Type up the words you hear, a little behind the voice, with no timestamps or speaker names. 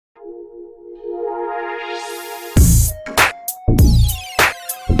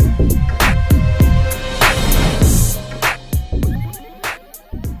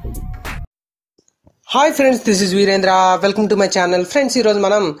Hi friends, this is Virendra. Welcome to my channel. Friends, ఈరోజు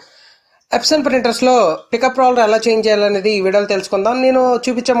మనం ఎప్సన్ ప్రింటర్స్లో పికప్ రోలర్ ఎలా చేంజ్ చేయాలనేది ఈ వీడియోలో తెలుసుకుందాం. నేను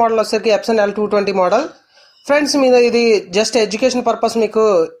చూపించే మోడల్ వచ్చేసరికి ఎప్సన్ l220 మోడల్. ఫ్రెండ్స్, మీద ఇది జస్ట్ ఎడ్యుకేషన్ పర్పస్ మీకు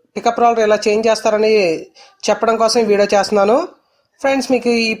పికప్ రోలర్ ఎలా చేంజ్ చేస్తారని చెప్పడం కోసం ఈ వీడియో చేస్తున్నాను. ఫ్రెండ్స్,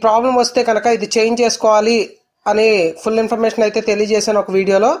 మీకు ఈ ప్రాబ్లం వస్తే కనుక ఇది చేంజ్ చేసుకోవాలి అని ఫుల్ ఇన్ఫర్మేషన్ అయితే తెలియజేశాను ఒక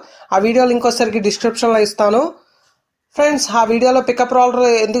వీడియోలో. ఆ వీడియో లింక్ వచ్చేసరికి డిస్క్రిప్షన్లో ఇస్తాను. ఫ్రెండ్స్, ఆ వీడియోలో పికప్ రోలర్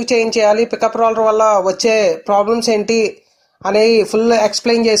ఎందుకు చేంజ్ చేయాలి, పికప్ రోలర్ వల్ల వచ్చే ప్రాబ్లమ్స్ ఏంటి అనేవి ఫుల్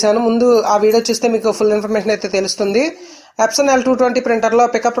ఎక్స్ప్లెయిన్ చేశాను. ముందు ఆ వీడియో చూస్తే మీకు ఫుల్ ఇన్ఫర్మేషన్ అయితే తెలుస్తుంది. ఎప్సన్ l220 ప్రింటర్లో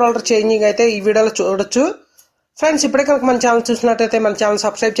పికప్ రోలర్ చేంజింగ్ అయితే ఈ వీడియోలో చూడొచ్చు. ఫ్రెండ్స్, ఇప్పుడే కనుక మన ఛానల్ చూసినట్టయితే మన ఛానల్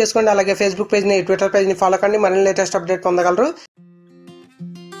సబ్స్క్రైబ్ చేసుకోండి. అలాగే ఫేస్బుక్ పేజ్ని, ట్విట్టర్ పేజ్ని ఫాలో కండి. మరిన్ని లేటెస్ట్ అప్డేట్ పొందగలరు.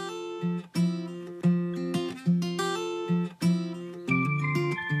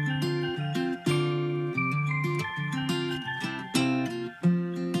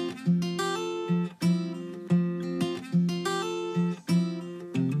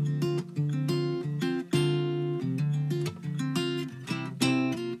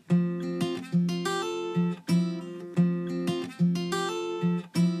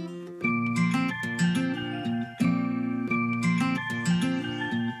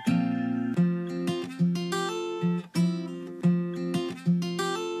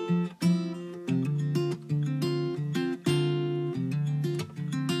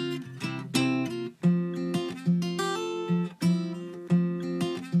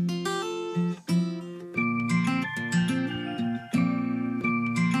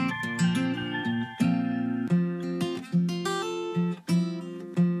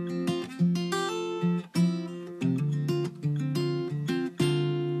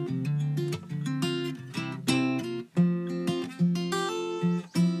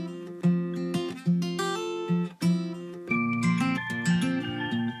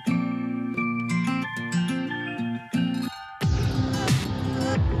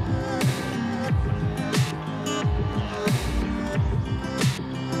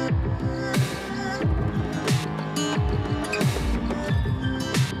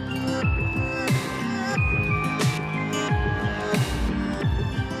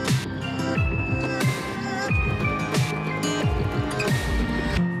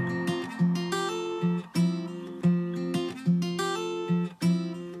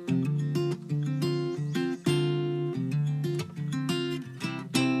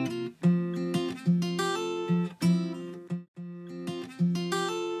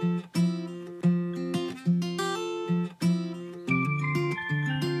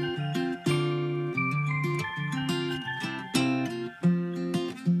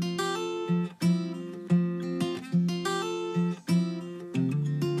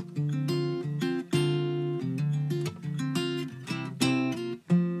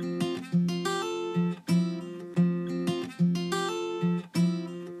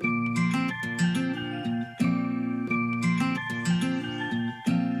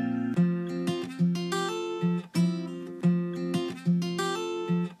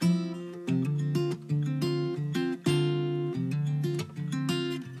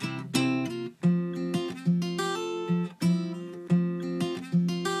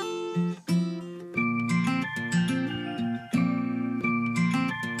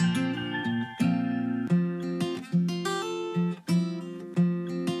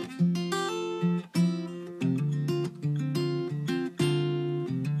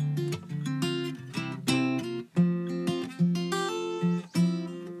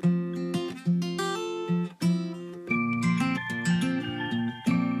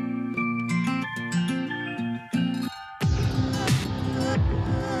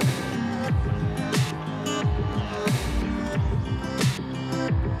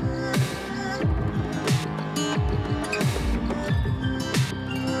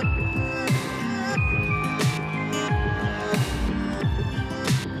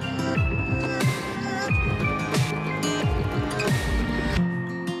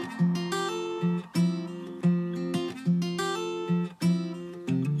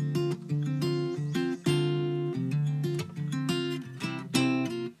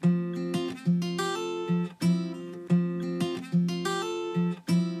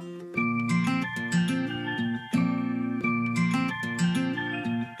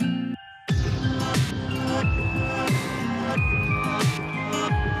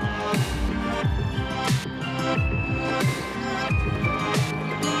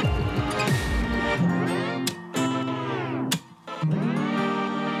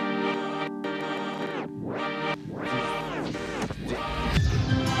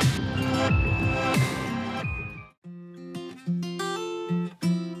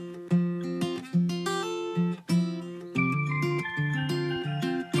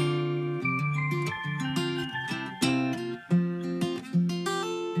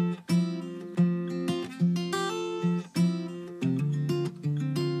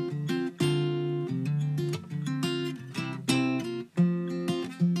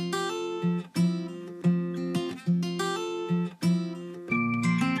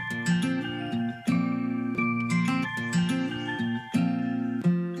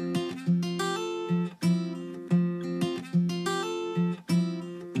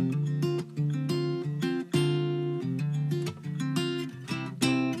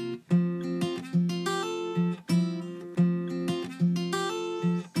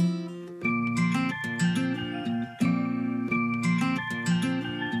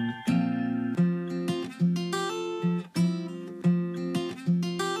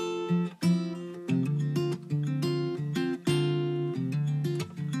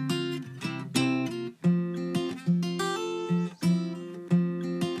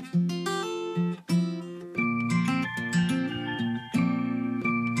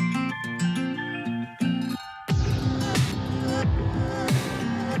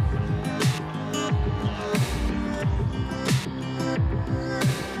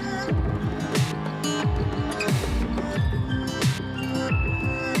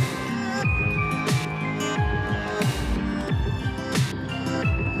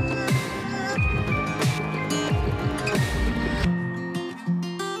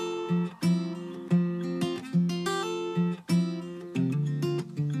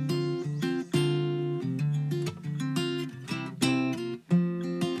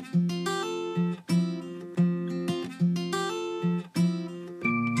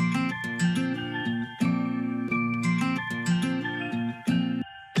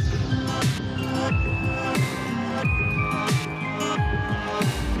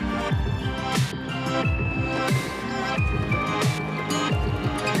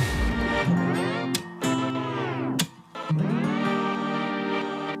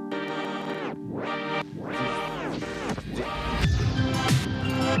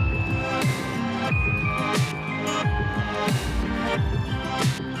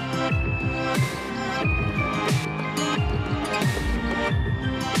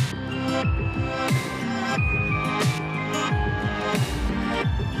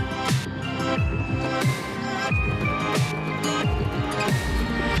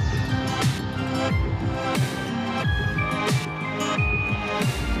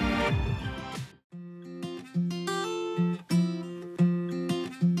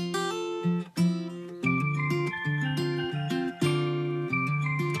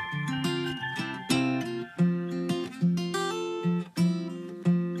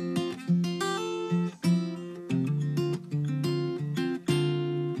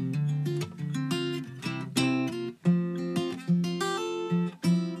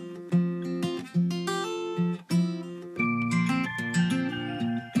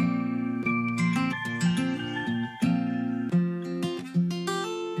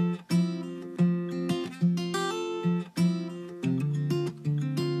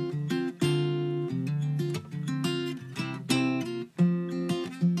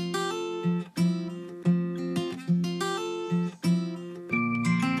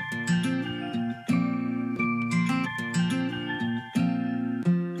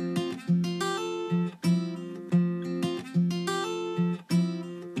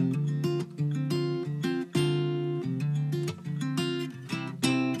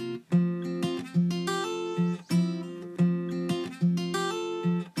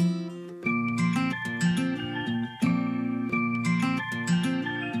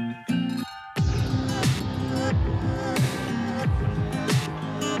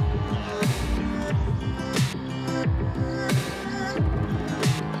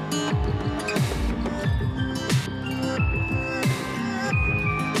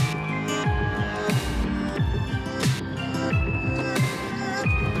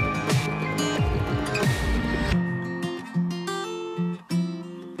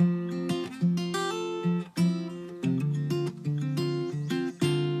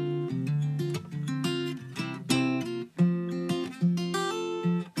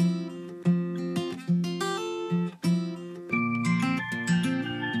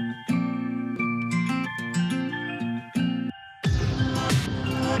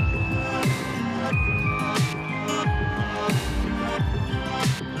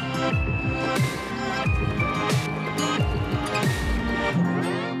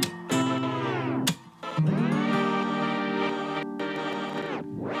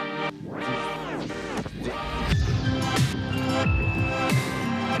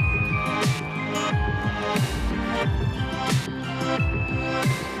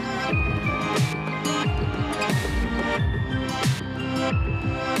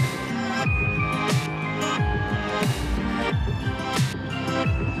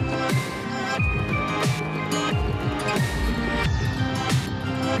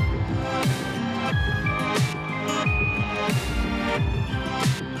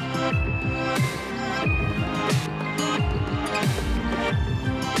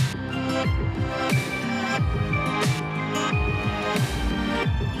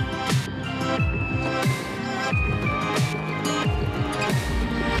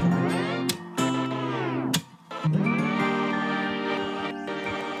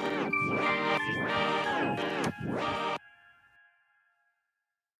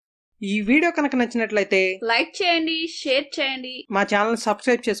 ఈ వీడియో కనుక నచ్చినట్లయితే లైక్ చేయండి, షేర్ చేయండి, మా ఛానల్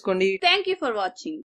సబ్స్క్రైబ్ చేసుకోండి. Thank you for watching.